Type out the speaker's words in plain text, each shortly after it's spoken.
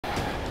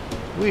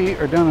We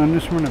are down on New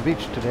Smyrna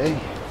Beach today.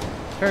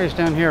 Terry's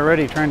down here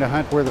already trying to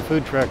hunt where the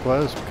food truck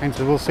was.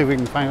 We'll see if we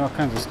can find all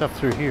kinds of stuff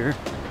through here.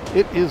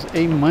 It is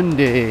a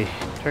Monday.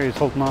 Terry's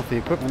holding off the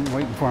equipment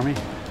waiting for me.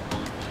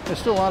 There's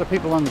still a lot of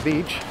people on the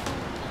beach.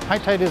 High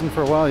tide isn't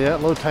for a while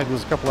yet. Low tide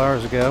was a couple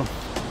hours ago.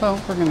 So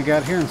we're going to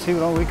get out here and see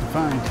what all we can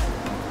find.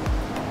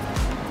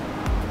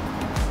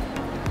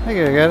 I think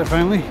I got it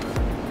finally.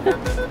 They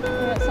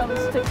got something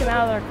sticking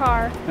out of their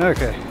car.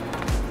 Okay.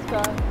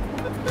 Scott.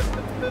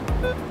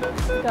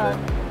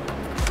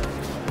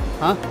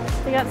 Huh?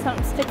 They got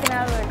something sticking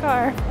out of their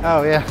car.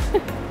 Oh yeah.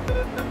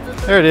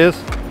 There it is.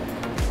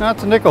 No,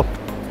 it's a nickel.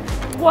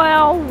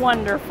 Wow,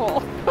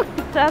 wonderful.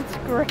 That's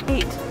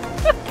great.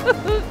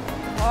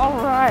 All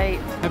right.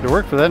 Had to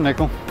work for that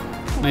nickel.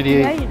 98,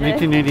 Yeah, you did.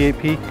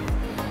 1998p.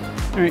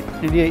 All right,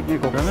 98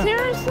 nickel.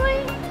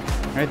 Seriously?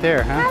 Right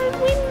there, How huh? did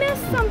we miss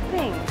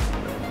something?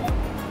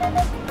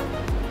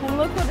 And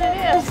look what it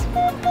is.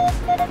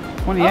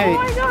 28. Oh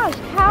my gosh,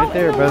 how Right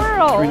there, in the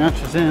about 3 world?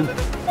 notches in.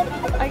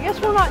 I guess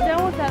we're not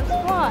done with that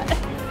spot.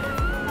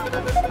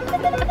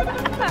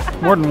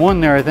 More than one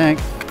there, I think.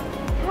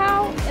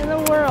 How in the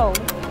world?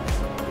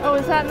 Oh,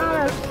 is that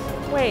not a...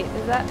 Wait,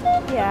 is that...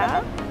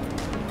 Yeah?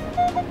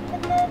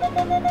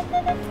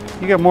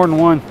 You got more than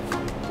one.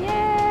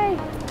 Yay!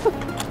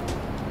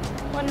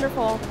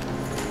 Wonderful.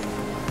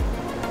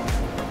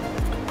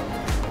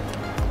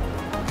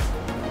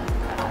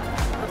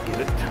 Get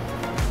it.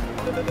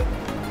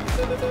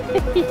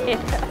 Yes.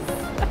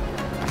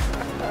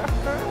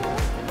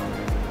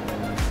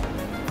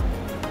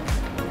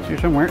 It's here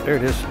somewhere. There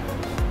it is.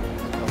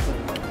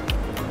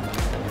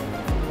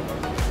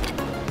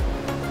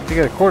 You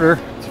got a quarter.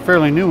 It's a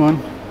fairly new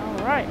one.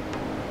 All right.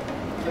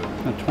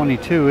 A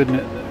 22, isn't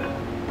it?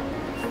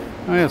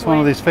 Oh yeah, it's one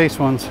of these face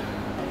ones.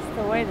 That's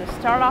the way to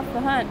start off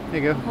the hunt.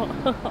 There you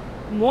go.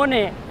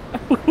 Money.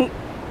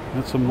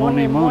 That's a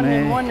money.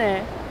 Money.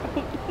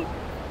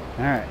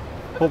 All right,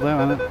 pull that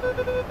one up.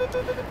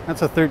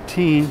 That's a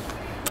 13.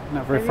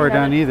 Not very Maybe far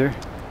down another- either.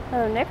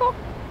 Another nickel?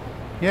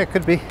 Yeah, it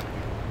could be.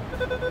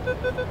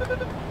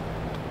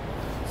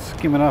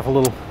 Skim it off a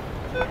little.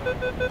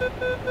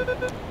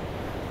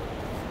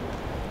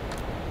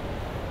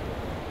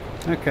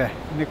 Okay,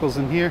 nickels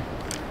in here.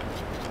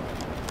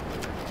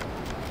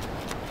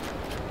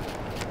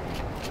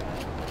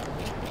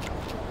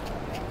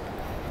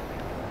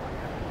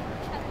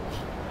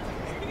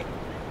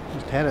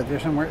 Just had it there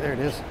somewhere. There it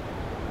is.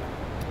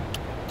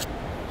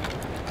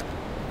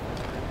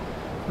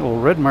 A little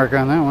red mark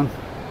on that one.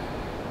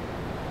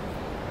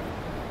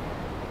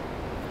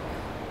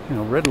 You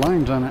know, red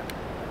lines on it.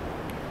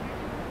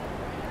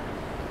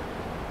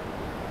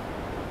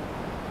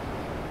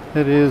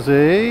 It is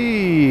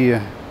a...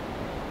 I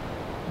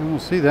don't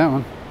see that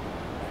one.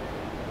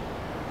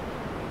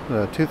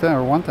 2,000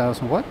 or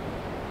 1,000. What?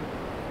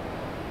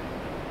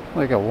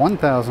 Like a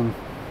 1,000.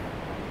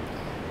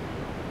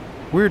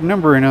 Weird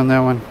numbering on that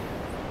one.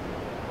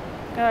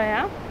 Oh,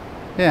 yeah?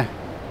 Yeah,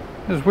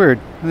 it was weird.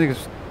 I think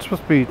it's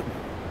supposed to be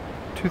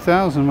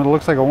 2,000, but it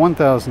looks like a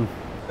 1,000.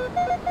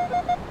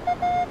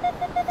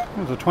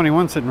 There's a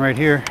 21 sitting right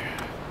here.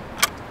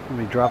 Let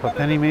me drop a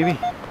penny, maybe.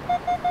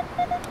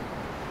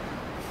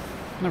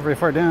 Not very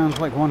far down. It's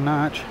like one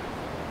notch.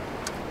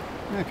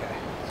 Okay,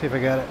 see if I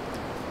got it.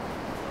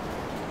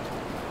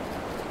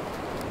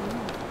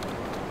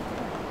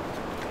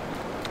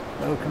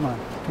 Oh, come on.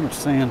 Too much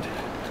sand.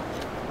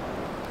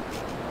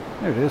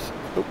 There it is.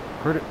 Oh,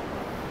 heard it.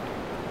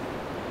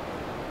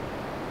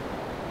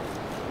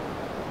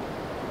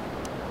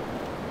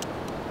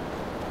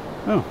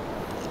 Oh,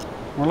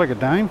 more like a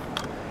dime?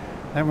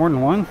 That more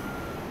than one?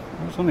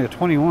 It was only a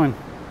 21.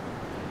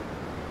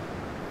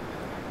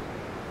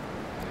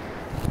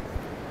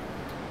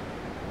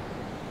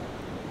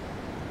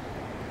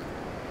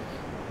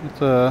 It's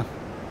a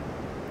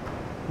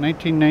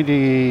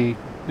 1990,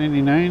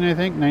 99, I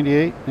think,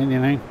 98,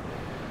 99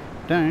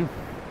 dime.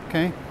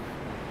 Okay. I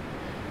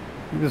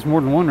think there's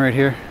more than one right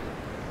here.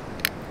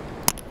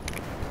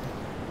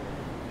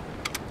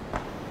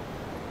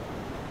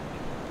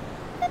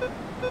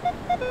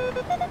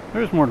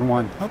 There's more than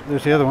one. Oh,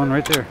 there's the other one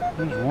right there.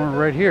 There's one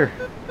right here.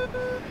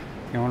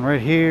 Got one right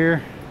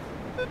here.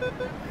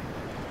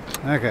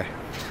 Okay.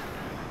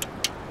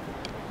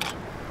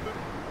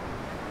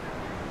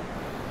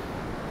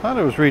 Thought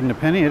I was reading a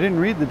penny. I didn't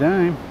read the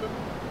dime.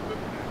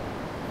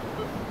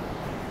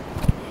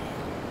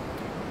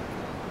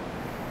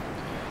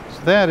 So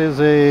that is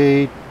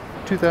a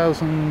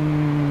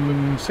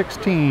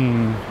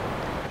 2016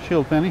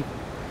 shield penny.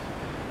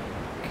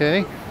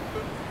 Okay.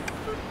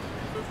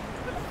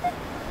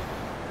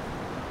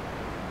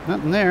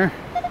 Nothing there.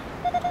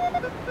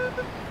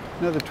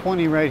 Another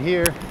 20 right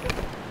here.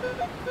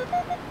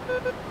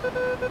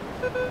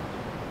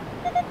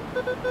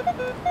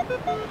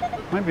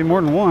 Might be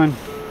more than one.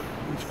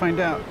 Let's find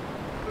out.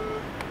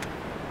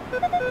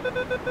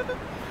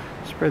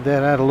 Spread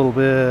that out a little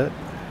bit.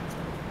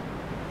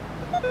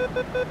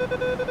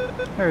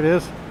 There it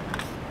is.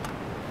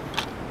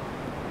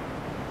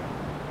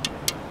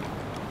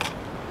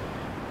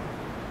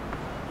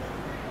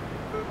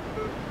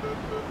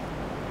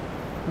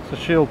 That's a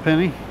shield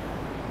penny.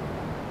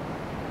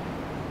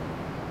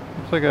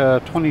 Looks like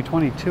a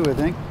 2022, I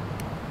think.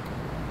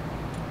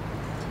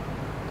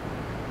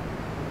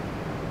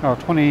 Oh,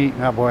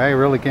 oh boy, I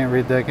really can't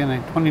read that, can I?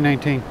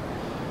 2019.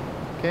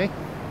 Okay.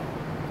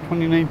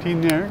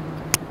 2019 there.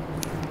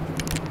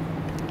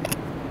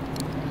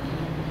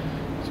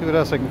 See what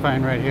else I can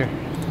find right here.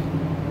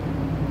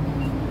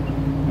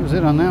 That was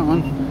it on that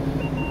one.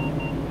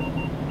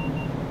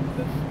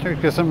 Terri's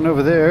got something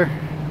over there.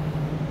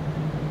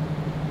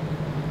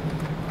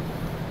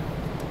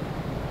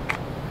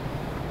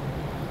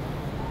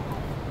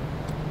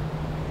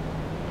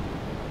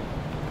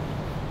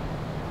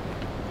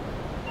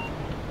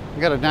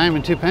 We got a dime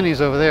and 2 pennies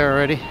over there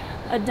already.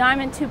 A dime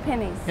and 2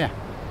 pennies. Yeah.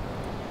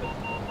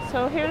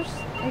 So here's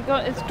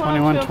it's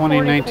 21,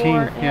 2019.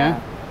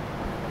 Yeah.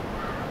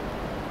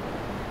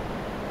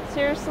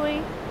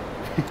 Seriously?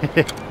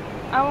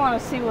 I want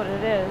to see what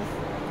it is.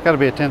 Got to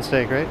be a 10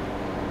 stake, right?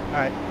 All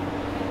right.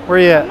 Where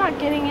you at? I'm not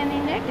getting any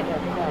negative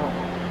though.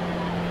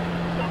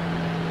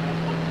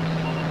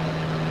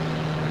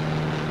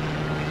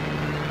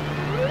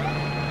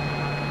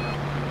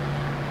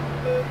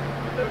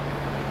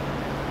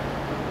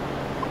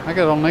 I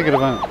got all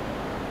negative on it.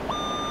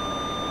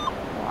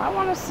 Well, I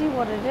want to see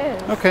what it is.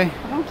 Okay.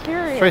 I'm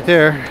curious. It's right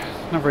there.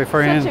 It's not very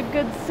far in. Such a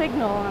good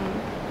signal.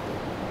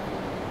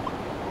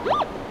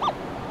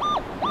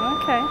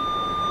 Okay.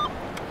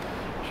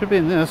 Should be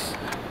in this.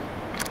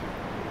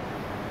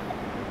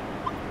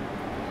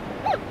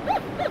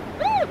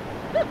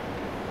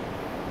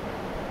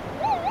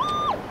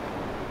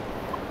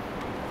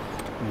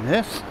 And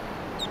this.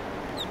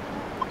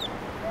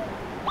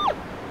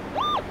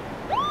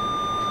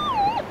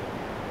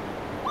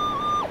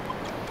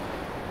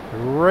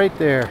 Right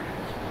there.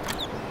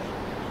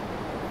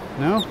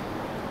 No?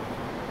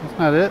 That's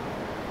not it.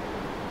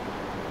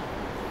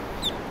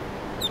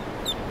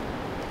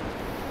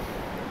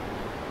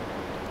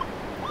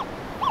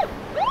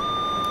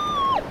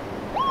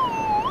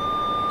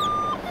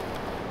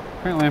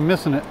 Apparently I'm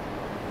missing it.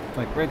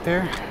 Like right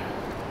there.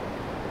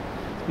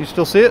 You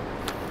still see it?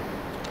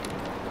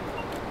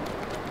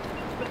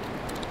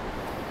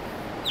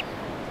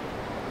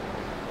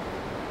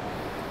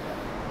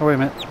 Oh, wait a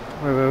minute.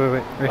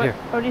 Wait. Right here.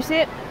 Oh, do you see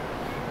it?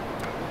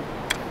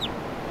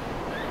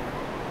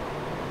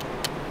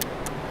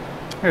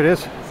 Here it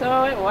is.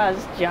 So it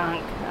was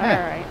junk.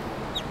 Yeah.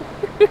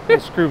 Alright. A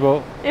screw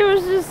bolt. It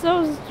was just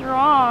so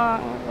strong.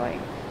 I was like,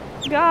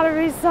 gotta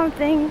be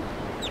something.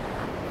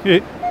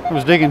 I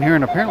was digging here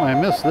and apparently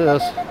I missed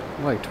this.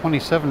 Like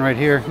 27 right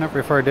here, not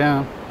very far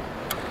down.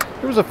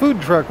 There was a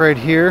food truck right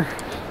here.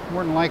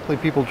 More than likely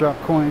people drop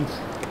coins.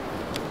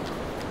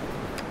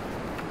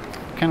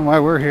 Kind of why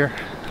we're here.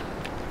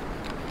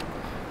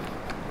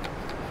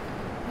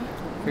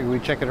 Figure we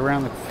check it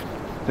around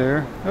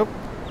there. Oh,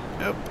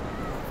 yep.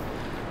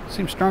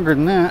 Seems stronger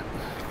than that.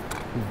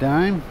 A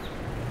dime.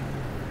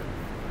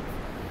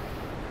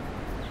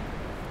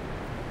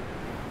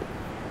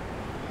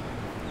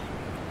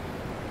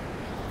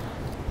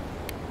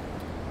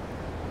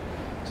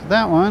 So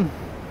that one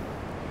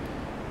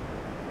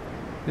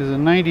is a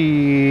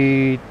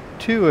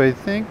 92, I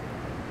think.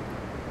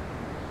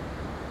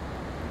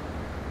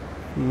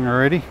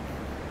 Alrighty.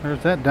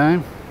 There's that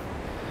dime.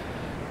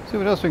 See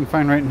what else we can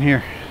find right in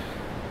here.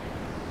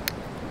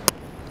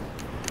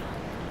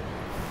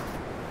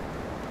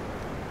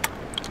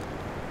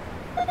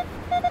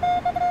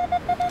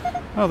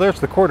 Oh, there's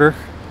the quarter.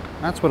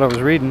 That's what I was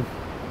reading.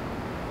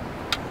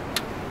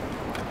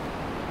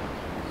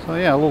 So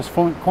yeah, a little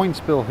coin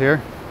spill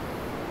here.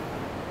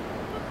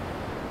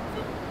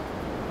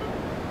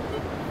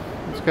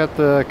 It's got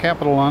the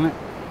capital on it.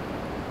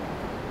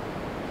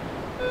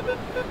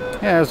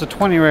 Yeah, there's a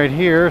 20 right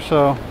here,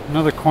 so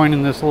another coin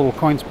in this little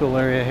coin spill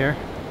area here.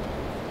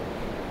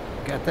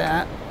 Got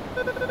that.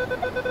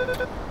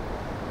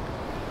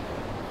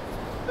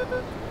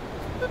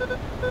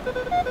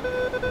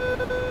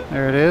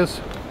 There it is.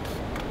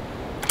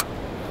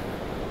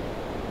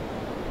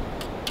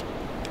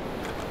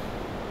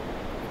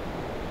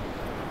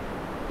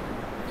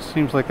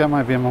 Seems like that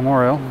might be a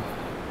memorial.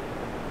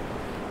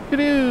 It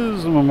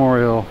is a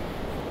memorial.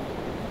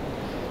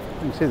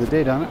 You can see the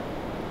date on it.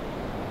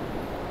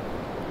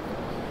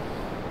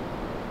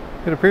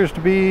 It appears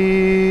to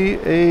be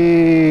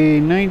a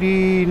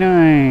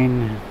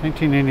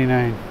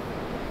 1999.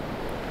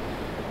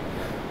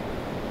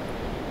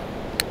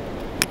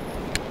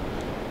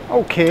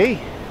 Okay.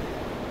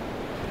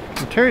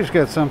 And Terri's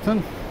got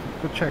something.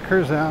 Go check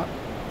hers out.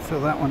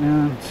 Fill that one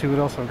in. See what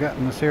else I've got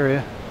in this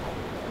area.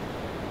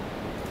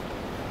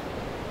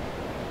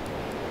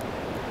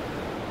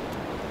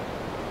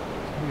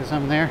 Get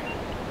something there.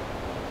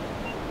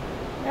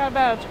 Got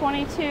about a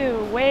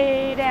 22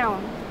 way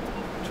down.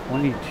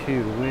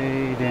 22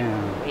 way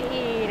down.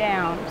 Way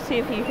down. See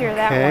if you hear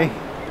that Okay. one.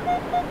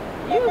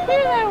 You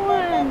hear that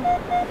one.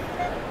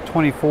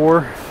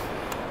 24.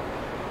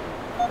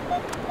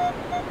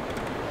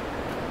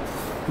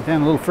 Get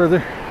down a little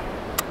further.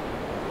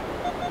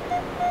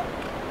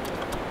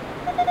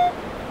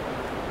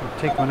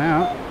 Take one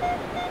out.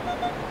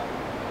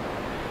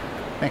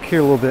 Back here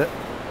a little bit.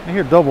 I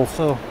hear double,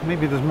 so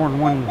maybe there's more than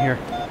one in here.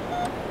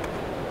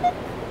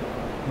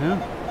 No?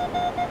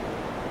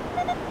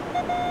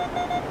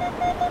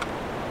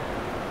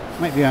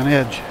 Might be on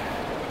edge.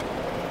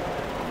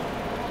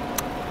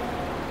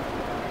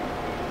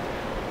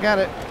 Got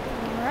it.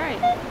 All right.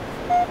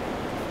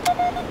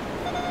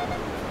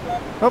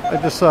 Oh, I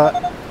just saw it.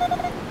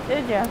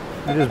 Did ya?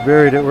 I just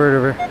buried it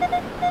wherever.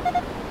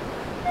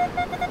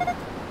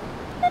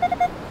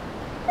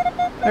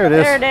 There it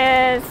is. There it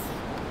is.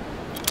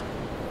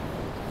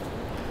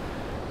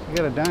 You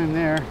got a dime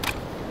there.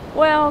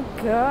 Well,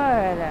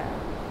 good.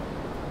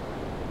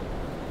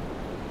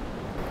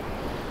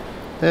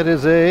 That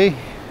is a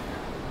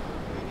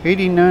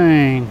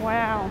 89.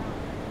 Wow.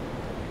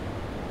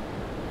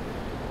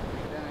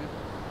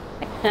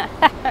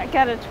 I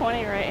got a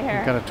 20 right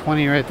here. Got a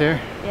 20 right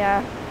there.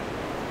 Yeah.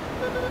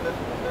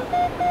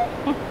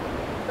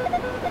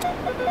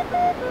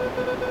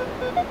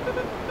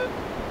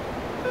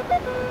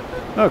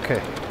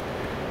 Okay.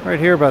 Right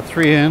here about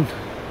 3 in.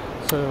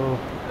 So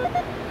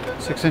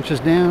 6 inches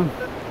down.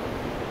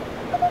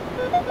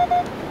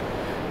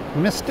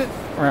 Missed it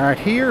right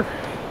here.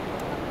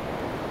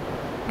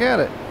 Got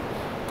it.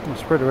 I'm gonna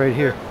spread it right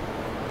here.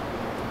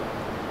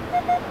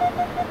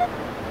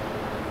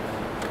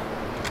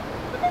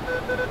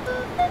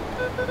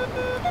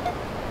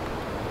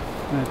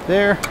 Right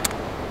there. I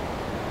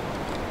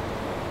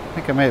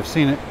think I may have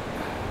seen it.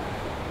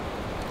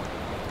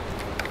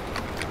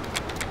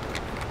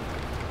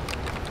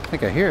 I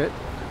think I hear it.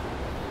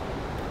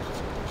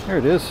 There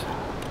it is.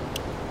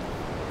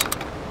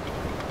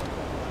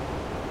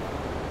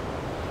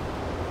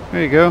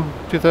 There you go.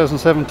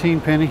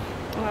 2017 penny.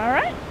 All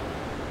right.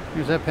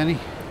 Here's that penny.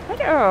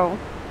 Hello.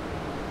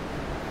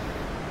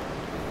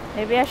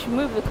 Maybe I should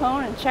move the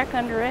cone and check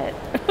under it.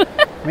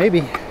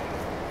 Maybe.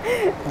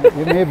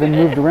 It may have been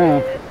moved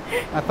around.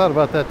 I thought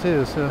about that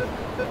too, so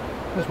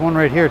there's one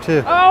right here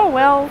too. Oh,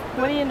 well,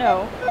 what do you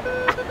know?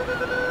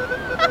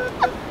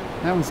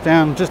 That one's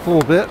down just a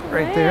little bit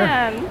right there.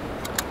 Man.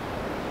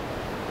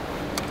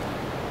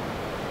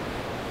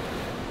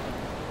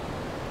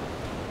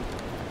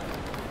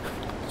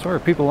 Sorry,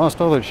 people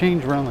lost all their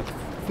change around the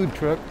food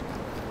truck.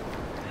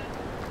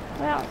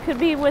 Well, it could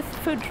be with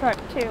food truck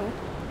too.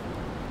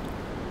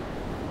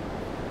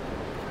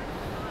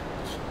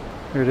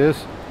 There it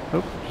is.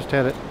 Oh, just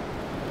had it.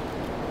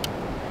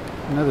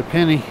 Another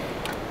penny.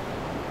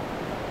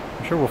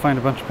 I'm sure we'll find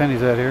a bunch of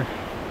pennies out here.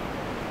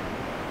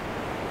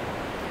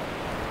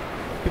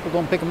 People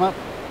don't pick them up.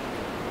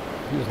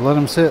 You just let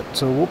them sit,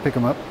 so we'll pick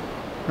them up.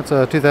 That's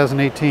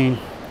 2018.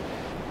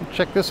 We'll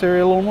check this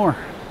area a little more.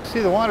 See,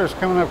 the water's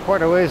coming up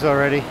quite a ways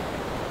already.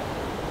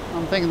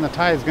 I'm thinking the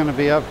tide's going to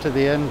be up to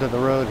the end of the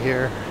road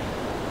here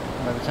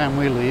by the time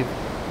we leave.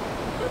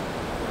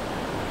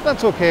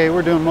 That's okay,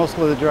 we're doing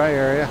mostly the dry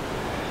area.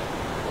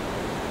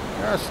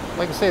 There are,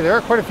 like I say, there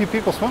are quite a few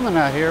people swimming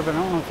out here, but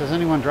I don't know if there's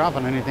anyone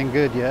dropping anything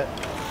good yet.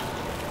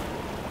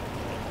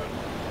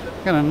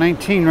 Got a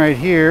 19 right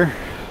here.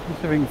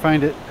 Let's see if we can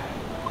find it.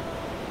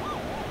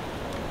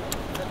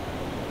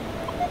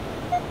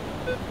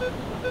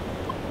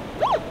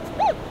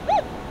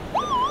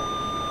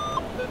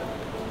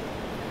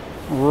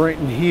 Right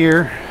in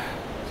here.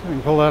 See if we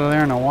can pull it out of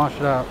there and I'll wash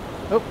it out.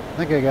 Oh, I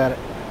think I got it.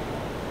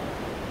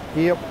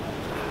 Yep.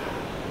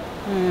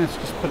 Let's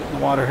just put it in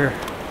the water here.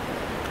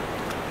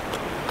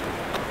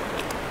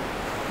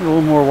 A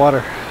little more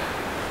water.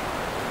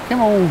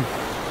 Come on.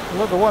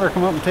 Let the water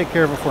come up and take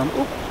care of it for me.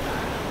 Oop.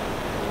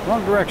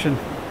 Wrong direction.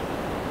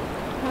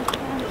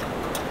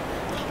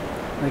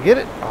 Did I get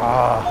it?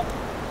 Ah.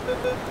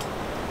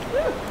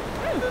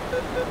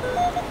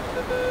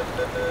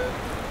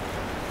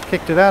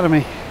 Kicked it out of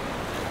me.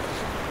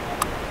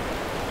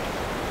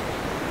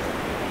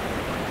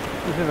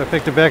 Let's see if I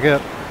picked it back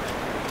up.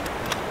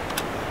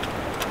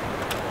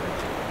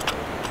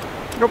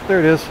 Nope, there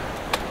it is.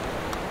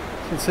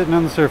 It's sitting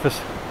on the surface.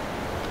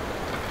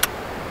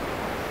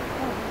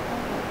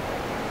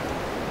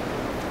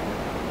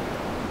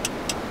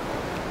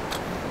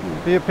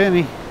 It'll be a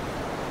penny.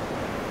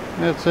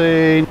 That's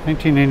a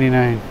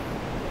 1989.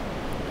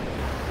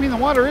 I mean, the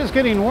water is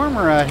getting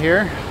warmer out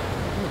here.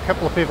 A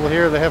couple of people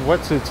here that have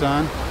wetsuits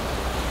on,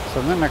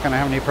 so they're not going to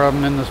have any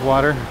problem in this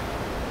water.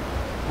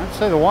 I'd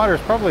say the water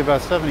is probably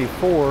about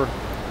 74.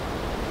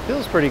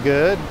 Feels pretty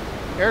good.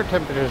 Air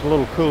temperature is a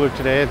little cooler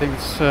today. I think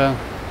it's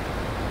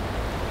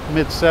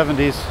mid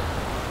 70s.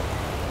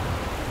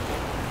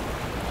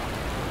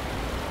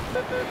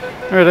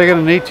 All right, I got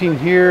an 18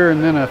 here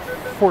and then a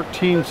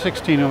 14,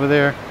 16 over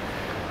there.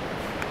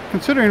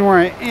 Considering where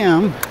I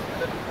am,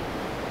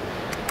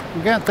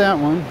 we got that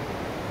one.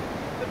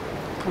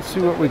 Let's see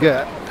what we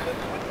got.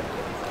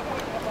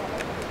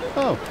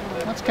 Oh,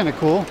 that's kind of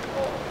cool.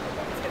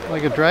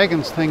 Like a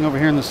dragon's thing over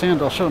here in the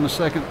sand. I'll show in a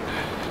second.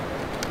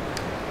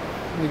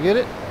 You get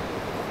it?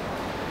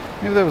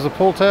 Maybe that was a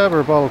pull tab or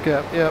a bottle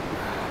cap. Yep.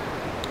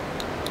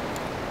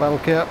 Bottle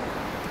cap.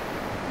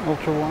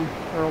 Ultra one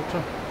or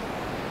ultra.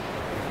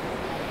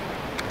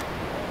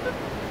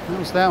 That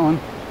was that one.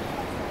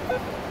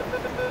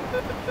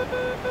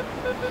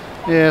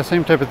 Yeah,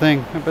 same type of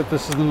thing. I bet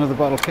this is another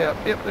bottle cap.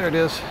 Yep, there it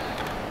is.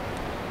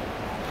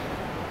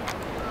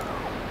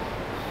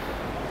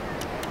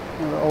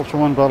 Another Ultra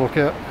One bottle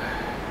cap.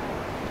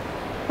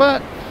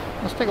 But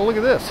let's take a look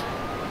at this.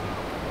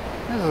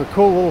 This is a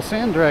cool little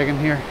sand dragon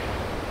here.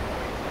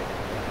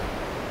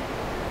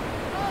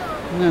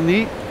 Isn't that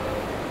neat?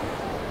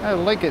 I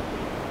like it.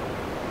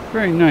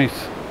 Very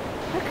nice.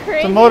 How crazy!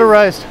 It's a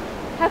motorized.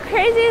 How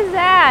crazy is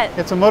that?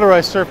 It's a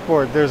motorized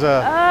surfboard. There's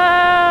a.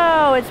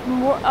 Oh, it's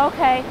more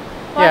okay.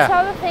 Well, Yeah. I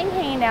saw the thing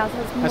hanging down, so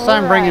it's more. I saw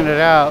him bringing it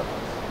out.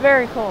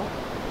 Very cool.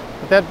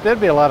 But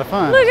that'd be a lot of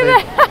fun. Look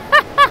at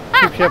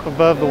that. Keeps you up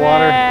above the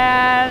water.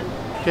 Man. Do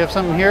you have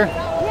something here?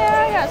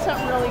 Yeah, I got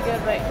something really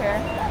good right here.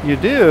 You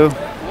do?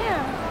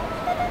 Yeah.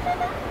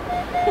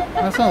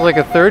 That sounds like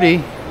a 30.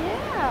 Yeah.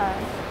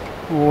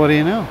 Well, what do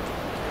you know?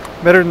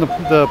 Better than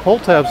the pull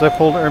tabs I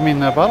pulled, I mean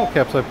the bottle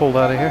caps I pulled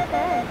out of here. Okay.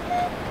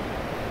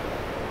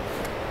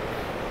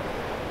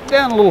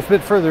 Down a little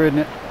bit further, isn't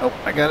it? Oh,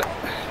 I got it.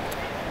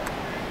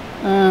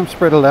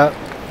 Spread it out.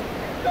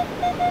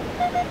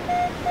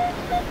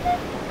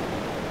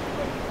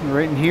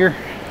 Right in here.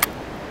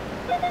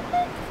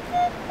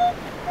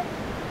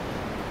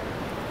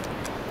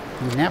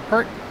 In that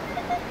part.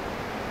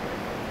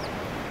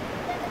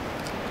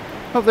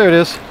 Oh, there it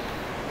is.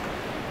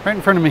 Right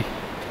in front of me.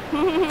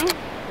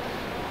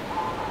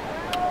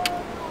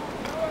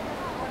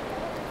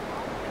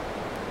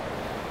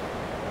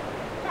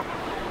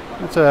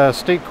 That's a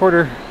state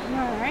quarter.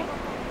 All right.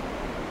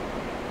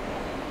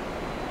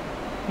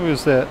 Who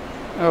is that?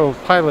 Oh,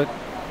 pilot.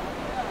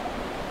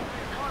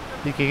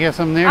 You can get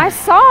something there? I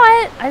saw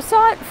it. I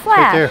saw it It's right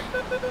flash. there.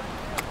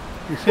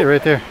 You see it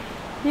right there.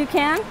 You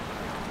can?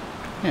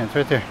 Yeah, it's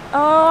right there.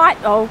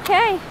 Oh,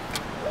 okay.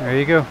 There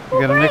you go. You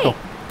got a nickel.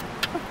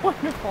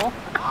 Wonderful.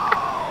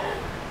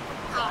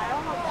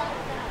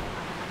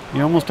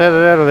 You almost had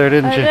it out of there,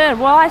 didn't I you? did.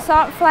 Well, I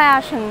saw it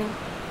flash and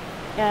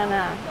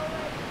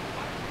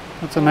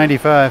That's a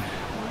 95.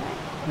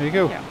 There you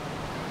go. Yeah.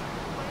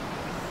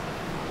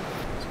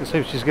 Let's go see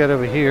what she's got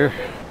over here.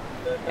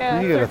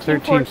 yeah, You got a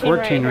 13,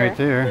 14 right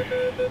here. there.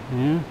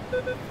 Yeah.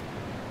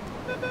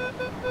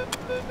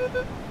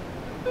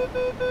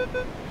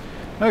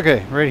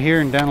 Okay, right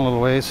here and down a little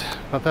ways.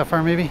 About that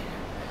far maybe?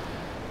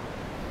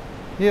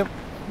 Yep.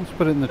 Let's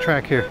put it in the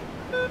track here.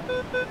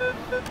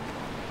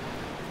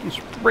 Let's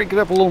break it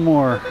up a little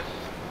more.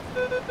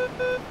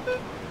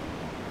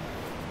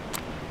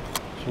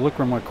 So look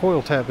where my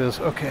coil tab is.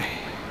 Okay.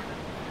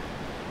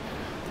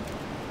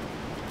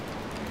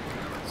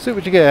 See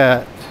what you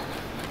got.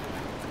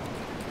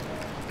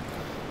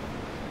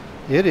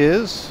 It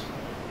is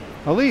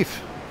a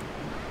leaf.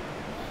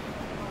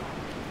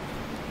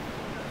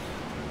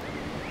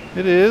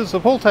 It is a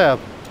pull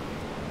tab.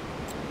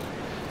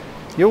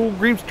 The old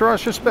Dream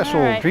Squasher Special.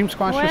 All right. Dream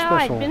Squasher well,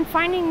 Special. I've been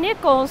finding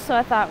nickels, so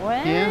I thought,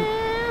 well.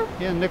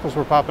 Yeah, nickels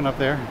were popping up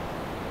there.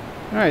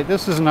 All right,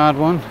 this is an odd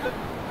one.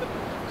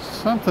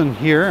 Something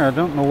here, I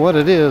don't know what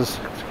it is.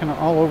 It's kind of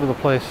all over the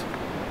place.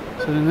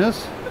 Is it in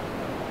this?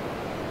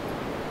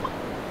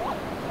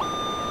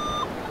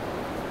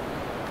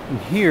 And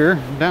here,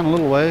 down a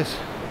little ways.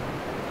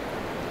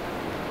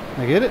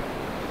 I get it?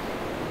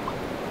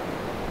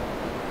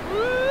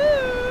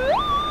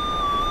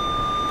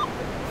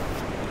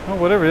 Oh,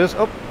 whatever it is.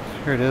 Oh,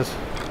 here it is.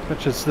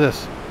 Which is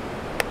this?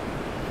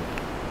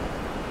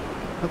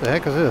 What the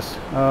heck is this?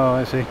 Oh,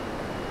 I see.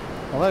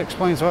 Well, that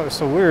explains why it was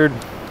so weird.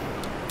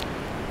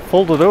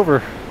 Folded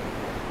over.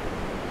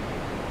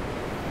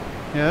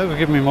 Yeah, that would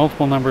give me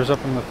multiple numbers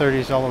up in the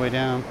 30s all the way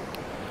down.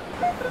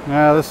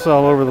 Nah, this is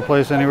all over the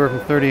place, anywhere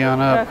from 30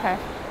 on up. Okay.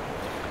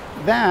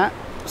 That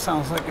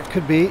sounds like it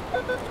could be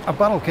a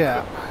bottle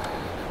cap.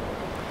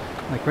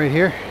 Like right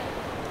here.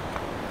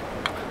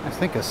 I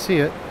think I see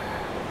it.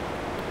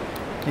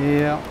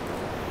 Yeah.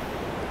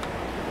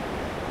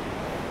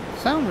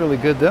 Sound really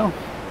good though.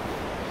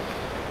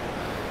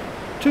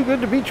 Too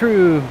good to be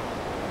true.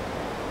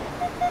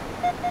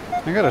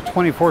 I got a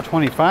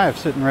 24-25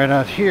 sitting right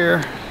out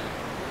here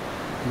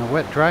in the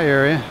wet dry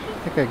area.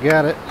 I think I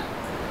got it.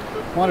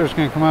 Water's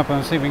gonna come up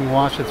and see if we can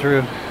wash it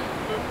through.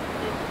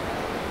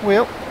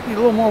 Well, need a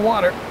little more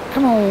water.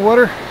 Come on,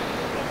 water.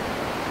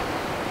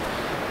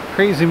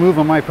 Crazy move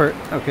on my part.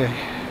 Okay.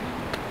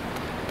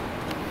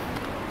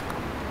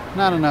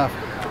 Not enough.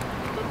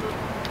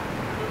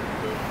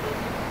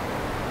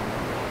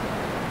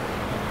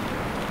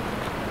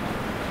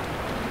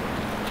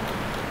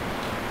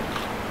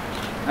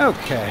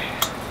 Okay,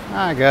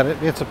 I got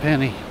it. It's a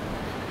penny.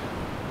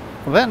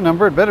 Well, that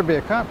number had better be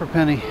a copper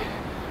penny.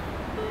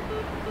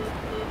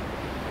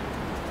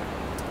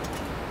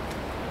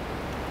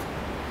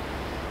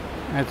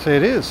 I'd say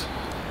it is.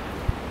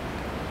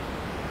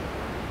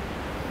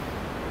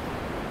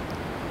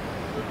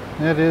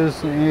 That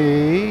is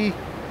a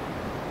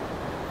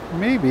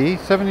maybe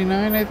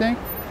 79, I think.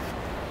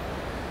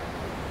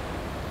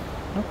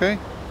 Okay.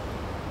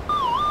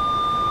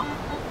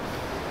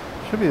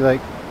 Should be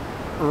like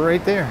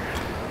right there.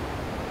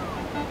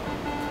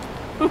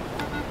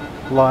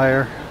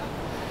 Liar.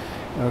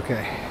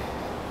 Okay.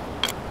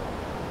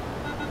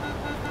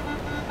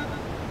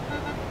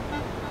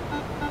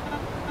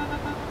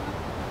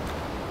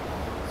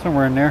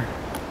 Somewhere in there.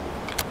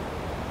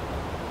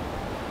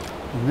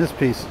 And this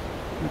piece.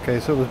 Okay,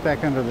 so it was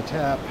back under the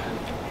tap.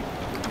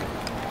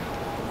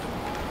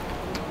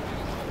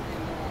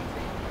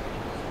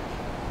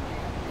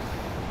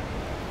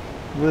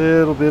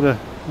 Little bit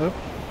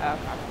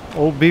of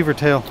old beaver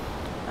tail.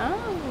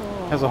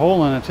 Oh. Has a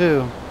hole in it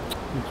too.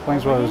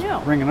 Explains why I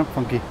was ringing up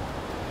funky.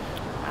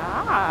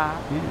 Ah.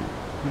 Yeah.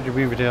 Where's your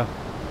beaver tail?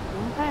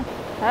 Okay.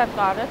 I've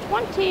got a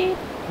 20.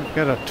 I've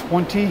got a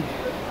 20.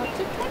 That's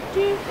a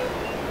 20.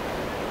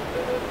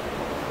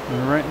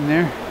 And right in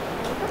there.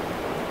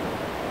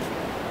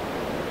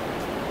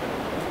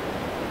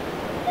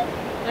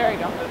 There you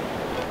go.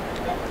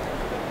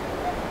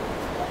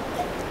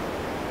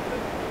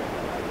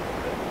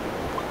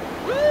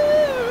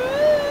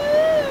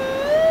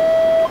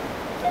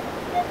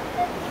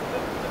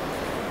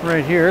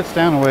 Right here, it's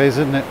down a ways,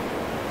 isn't it?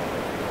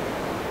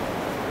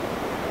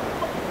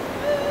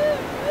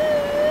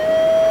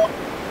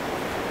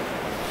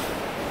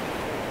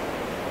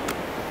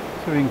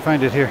 See if we can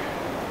find it here.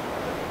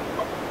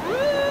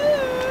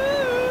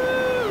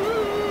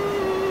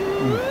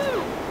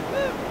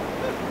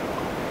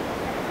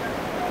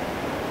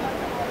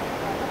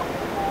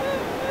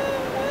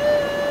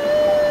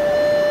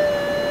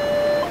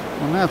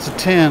 Well, that's a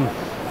 10.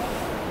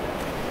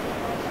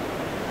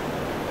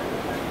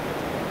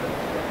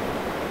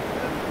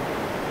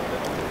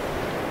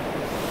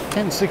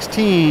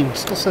 10-16.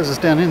 Still says it's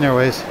down in there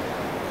ways.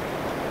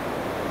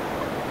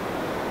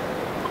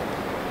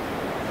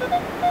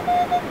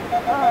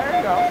 Oh, there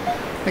you go.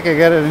 I think I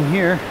got it in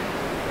here.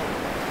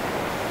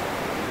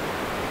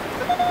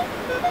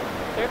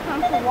 There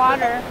comes the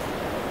water.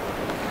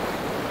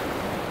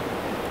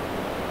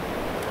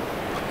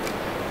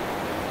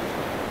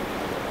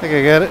 I think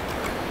I got it.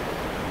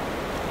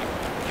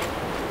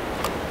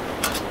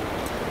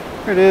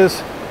 There it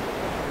is.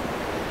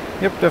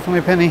 Yep, definitely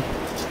a penny.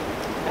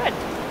 Good.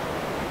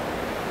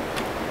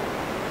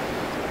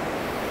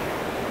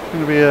 It's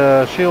going to be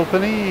a shield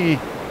penny.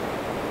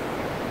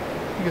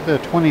 Look at the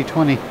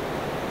 2020.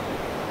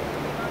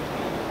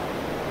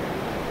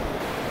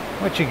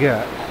 What you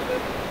got?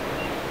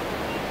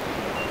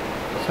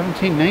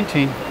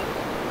 1719.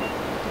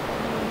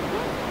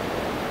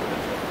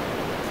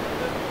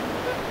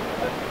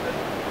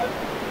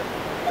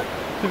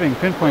 See if I can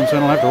pinpoint so I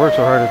don't have to work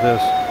so hard at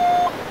this.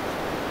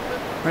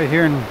 Right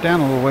here and down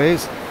a little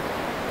ways.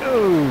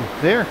 Oh,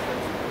 there.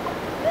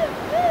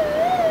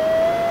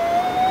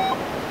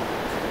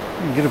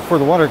 You can get it before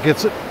the water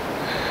gets it.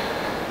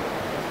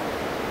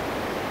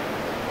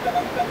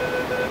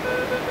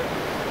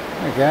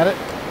 I got it.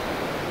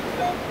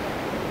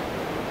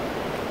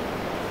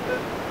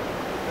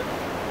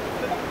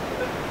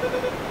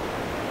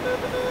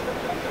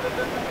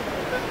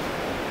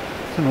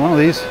 It's in one of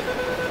these.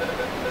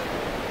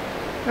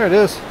 There it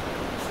is.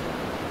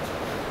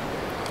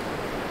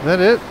 Is that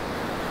it?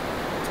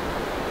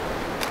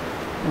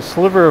 A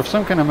sliver of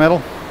some kind of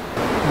metal.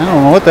 I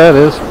don't know what that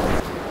is.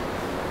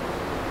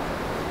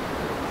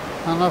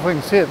 I don't know if we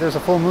can see it. There's a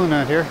full moon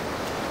out here.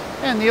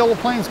 And the old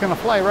plane's going to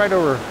fly right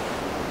over.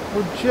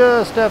 We're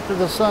just after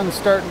the sun's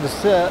starting to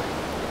set.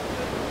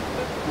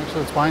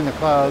 Actually, it's behind the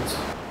clouds.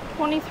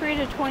 23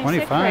 to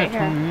 26 25, right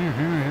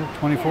here.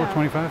 24, Yeah.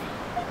 25.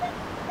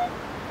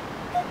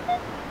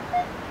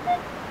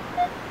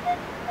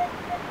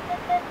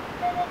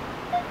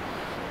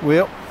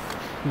 Well,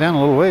 down a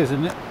little ways,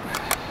 isn't it?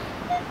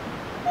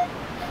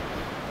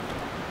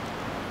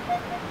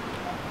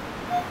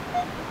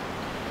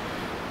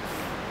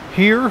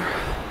 Here.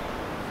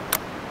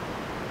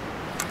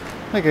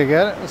 I think I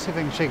got it. Let's see if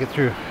I can shake it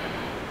through.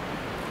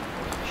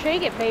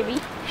 Shake it, baby.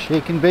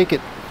 Shake and bake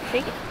it.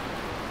 Shake it.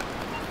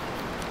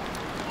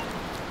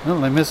 Oh,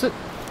 did I miss it?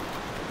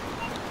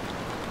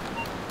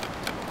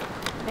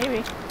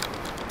 Maybe.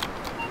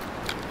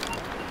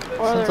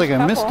 Sounds like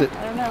I missed it.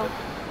 I don't know.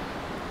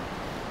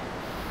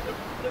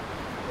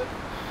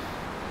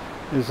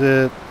 Is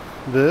it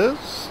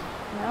this?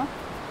 No?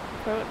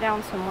 Throw it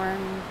down somewhere.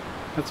 And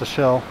That's a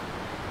shell.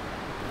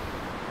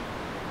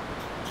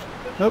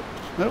 Nope,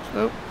 nope,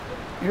 nope.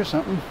 Here's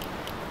something.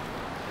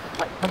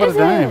 what How about is a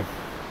dime? it?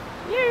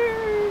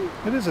 Yay!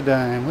 It is a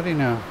dime. What do you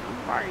know?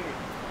 Right.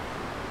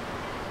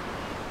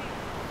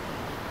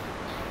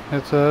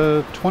 It's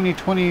a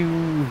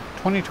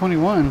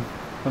 2021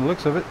 by the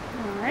looks of it.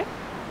 Alright.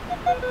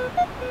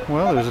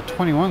 Well, there's a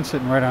 21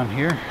 sitting right on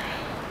here.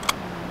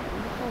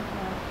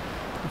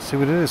 Let's see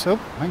what it is. Oh,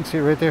 I can see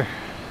it right there.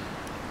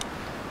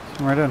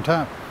 It's right on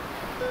top.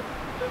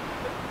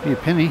 Be a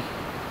penny.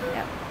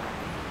 Yep.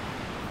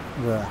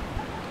 The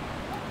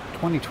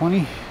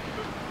 2020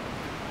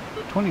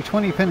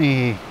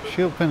 penny,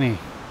 shield penny.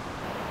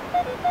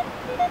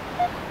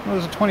 Well,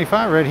 there's a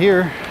 25 right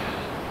here.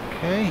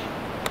 Okay.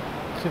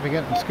 See if I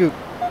got it in scoop.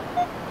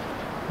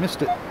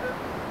 Missed it.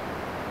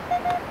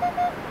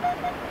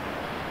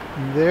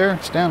 And there,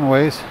 it's down a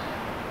ways.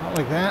 Not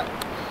like that.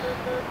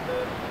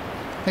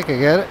 I think I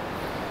got it.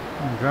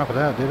 I didn't drop it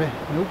out, did I?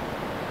 Nope.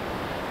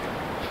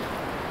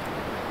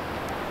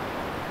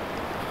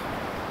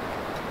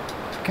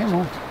 Come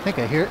on. I think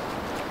I hear it.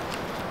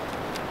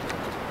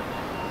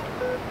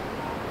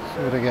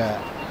 see what I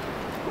got.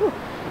 Ooh,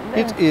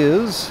 It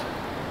is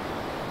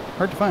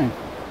hard to find.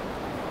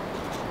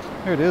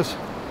 There it is. I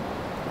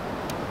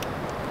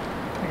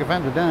think I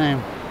found a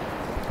dime.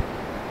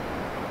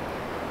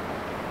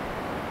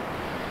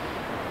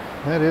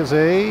 That is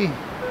a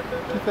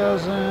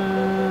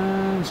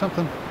 2000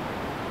 something.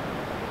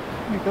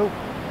 There you go.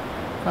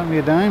 Found me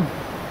a dime.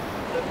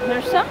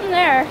 There's something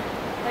there,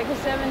 like a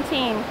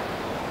 17.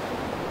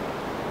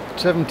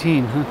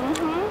 17, huh?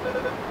 Mm-hmm.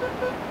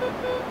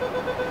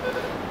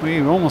 Well,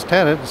 you almost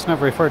had it. It's not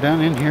very far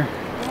down in here.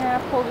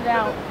 Yeah, I pulled it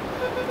out.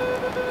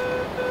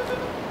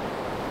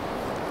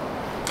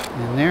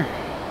 In there?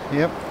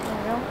 Yep. There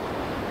you go.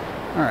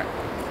 All right.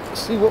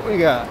 Let's see what we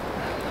got.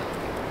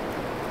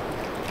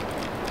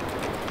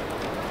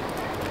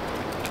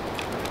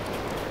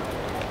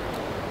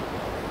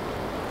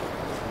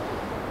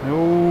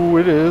 Oh,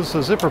 it is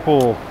a zipper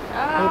pull.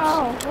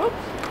 Oh,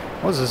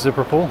 whoops. Was a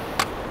zipper pull.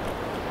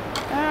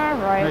 All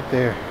right. Right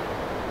there.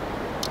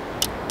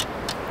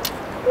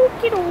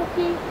 Okie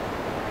dokie.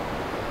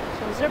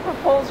 So zipper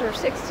pulls are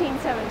 16,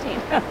 17.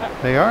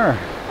 They are.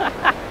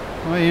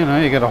 Well, you know,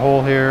 you got a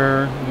hole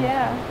here,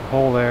 Yeah. a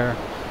hole there.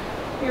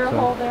 Here a So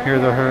hole there. here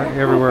the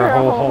everywhere a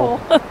hole.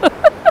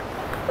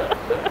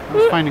 I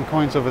was finding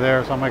coins over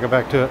there, so I might go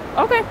back to it.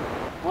 Okay.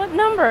 What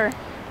number?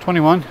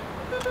 21.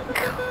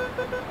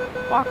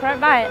 Walk right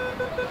by it.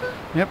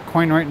 Yep,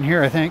 coin right in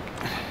here, I think.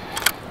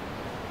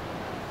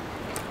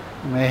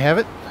 You may have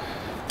it.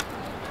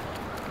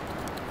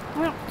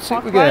 Well, See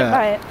what walk we right got.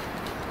 by it.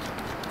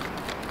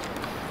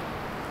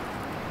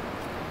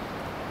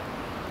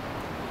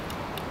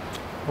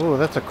 Oh,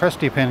 that's a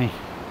crusty penny.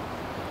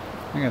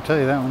 I'm gonna tell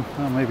you that one.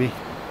 Oh, maybe.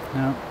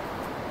 No.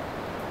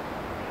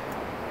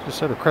 Just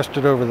sort of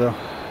crusted over though.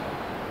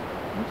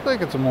 Looks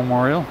like it's a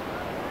memorial.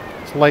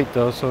 It's light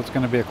though, so it's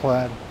gonna be a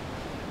clad.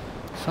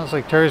 Sounds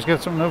like Terry's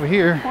got something over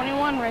here.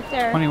 21 right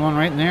there. 21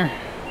 right in there.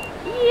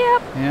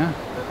 Yep. Yeah.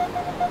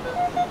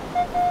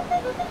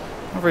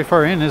 Not very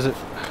far in, is it?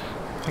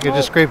 I think I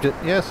just scraped it.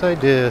 Yes, I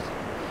did.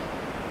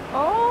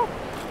 Oh,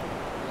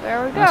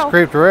 there we go. I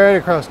scraped right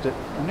across it.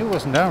 I knew it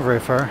wasn't down very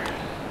far.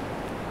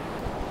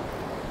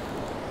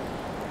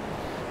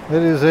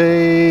 It is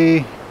a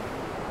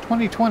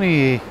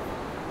 2020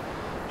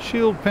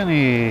 Shield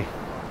penny.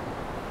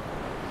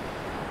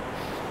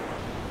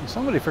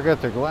 Somebody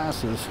forgot their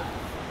glasses.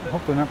 I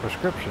hope they're not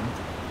prescription.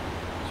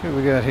 Let's see what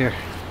we got here.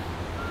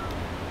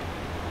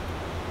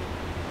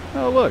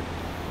 Oh, look.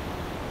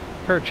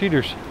 A pair of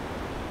cheaters.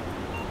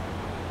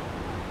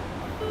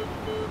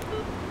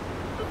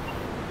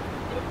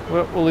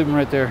 Well, we'll leave them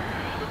right there.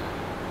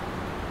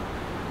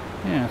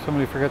 Yeah,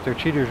 somebody forgot their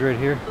cheaters right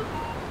here.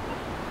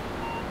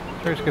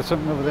 Terry's got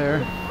something over there.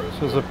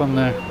 This was up on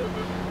the...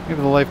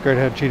 Maybe the lifeguard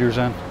had cheaters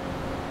on.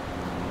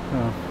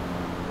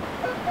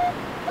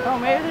 Oh,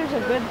 maybe there's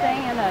a good thing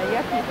and a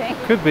yucky thing.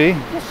 Could be.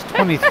 It's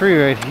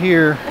 23 right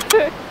here.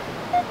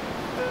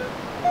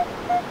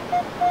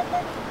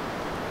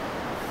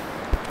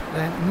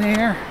 That in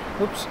there.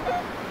 Oops.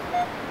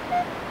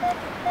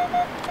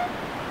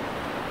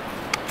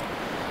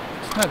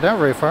 It's not down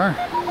very far.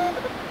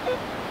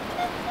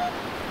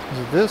 Is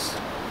it this?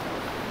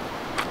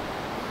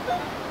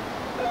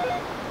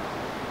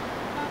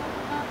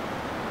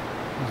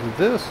 Is it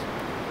this?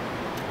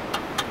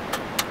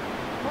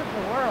 What in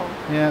the world?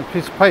 Yeah, a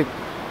piece of pipe.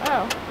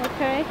 Oh,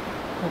 okay.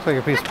 Looks like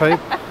a piece of pipe.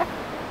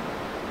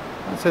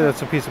 I'd say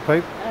that's a piece of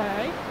pipe. All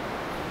right.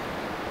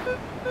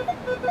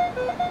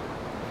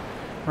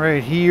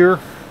 Right here.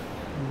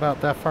 About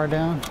that far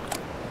down.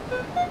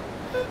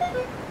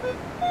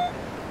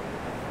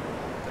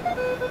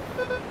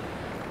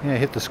 Yeah, I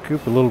hit the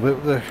scoop a little bit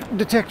with the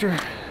detector.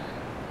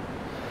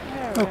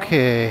 There we go.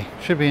 Okay,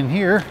 should be in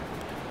here.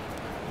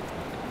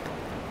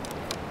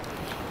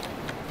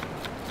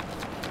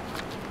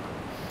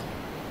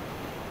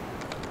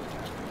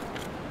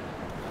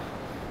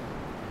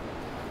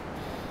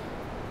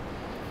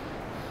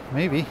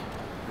 Maybe.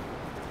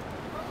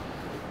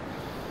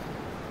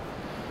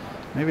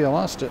 Maybe I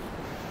lost it.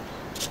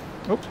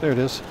 Oh, there it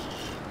is.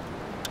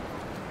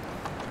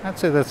 I'd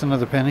say that's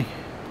another penny.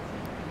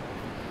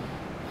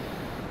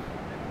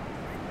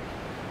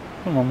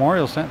 The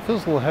memorial cent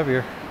feels a little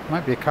heavier.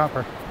 Might be a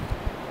copper.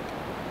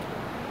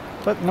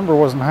 But the number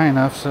wasn't high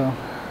enough, so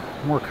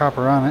more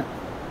copper on it.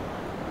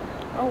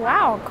 Oh,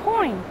 wow, a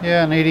coin.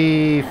 Yeah, an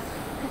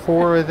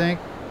 84, I think.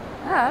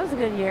 Ah, that was a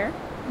good year.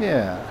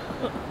 Yeah.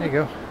 There you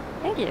go.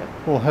 Thank you. A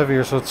little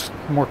heavier, so it's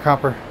more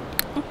copper.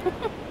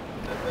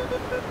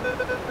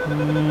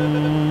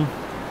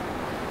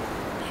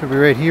 Should be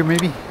right here,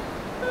 maybe?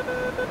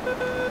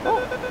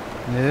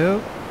 Oh,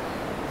 Nope.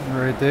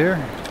 Right there.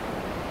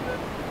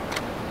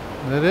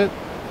 Is that it?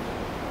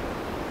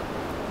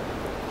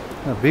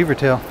 A beaver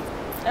tail.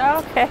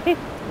 okay.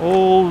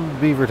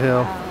 Old beaver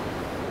tail. Wow.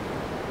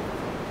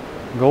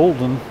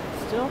 Golden.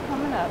 Still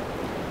coming up.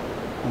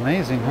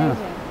 Amazing, huh?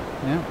 Amazing.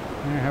 Yeah.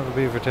 There you have a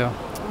beaver tail.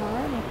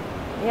 Alrighty.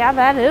 Yeah,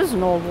 that is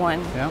an old one.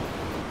 Yeah.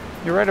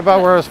 You're right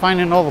about where I was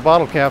finding all the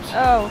bottle caps.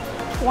 Oh,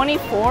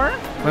 24?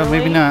 Well, maybe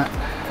Really? not.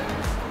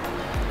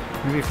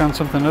 Maybe you found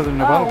something other than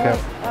the bottle cap.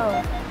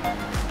 Oh,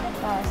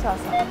 I saw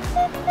something.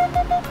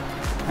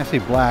 I see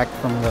black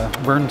from the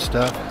burn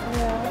stuff.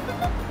 Yeah.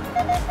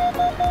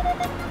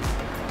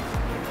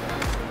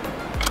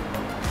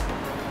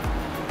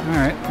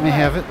 Alright, may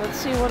have it. Let's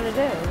see what it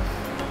is.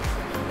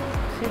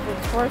 See if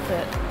it's worth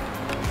it.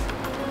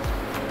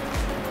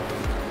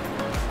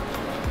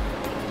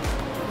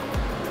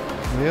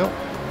 Yep.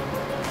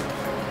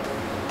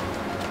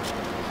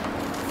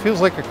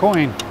 Feels like a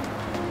coin.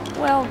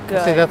 Well, good.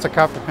 I'd say that's a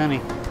copper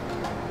penny.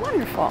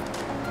 Wonderful.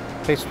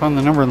 Based upon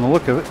the number and the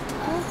look of it.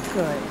 Oh,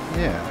 good.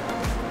 Yeah.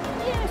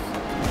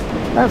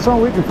 Yes. That's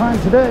all we can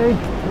find today.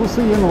 We'll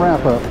see you in the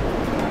wrap up.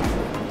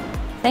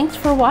 Thanks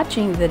for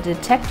watching the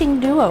Detecting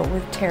Duo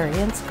with Terry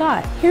and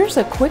Scott. Here's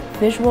a quick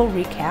visual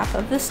recap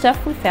of the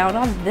stuff we found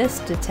on this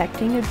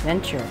detecting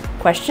adventure.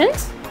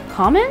 Questions?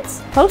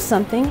 Comments? Post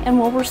something and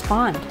we'll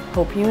respond.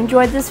 Hope you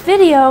enjoyed this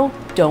video.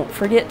 Don't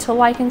forget to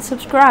like and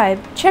subscribe.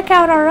 Check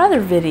out our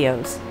other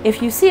videos.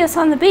 If you see us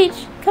on the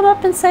beach, come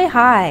up and say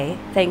hi.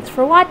 Thanks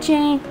for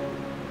watching.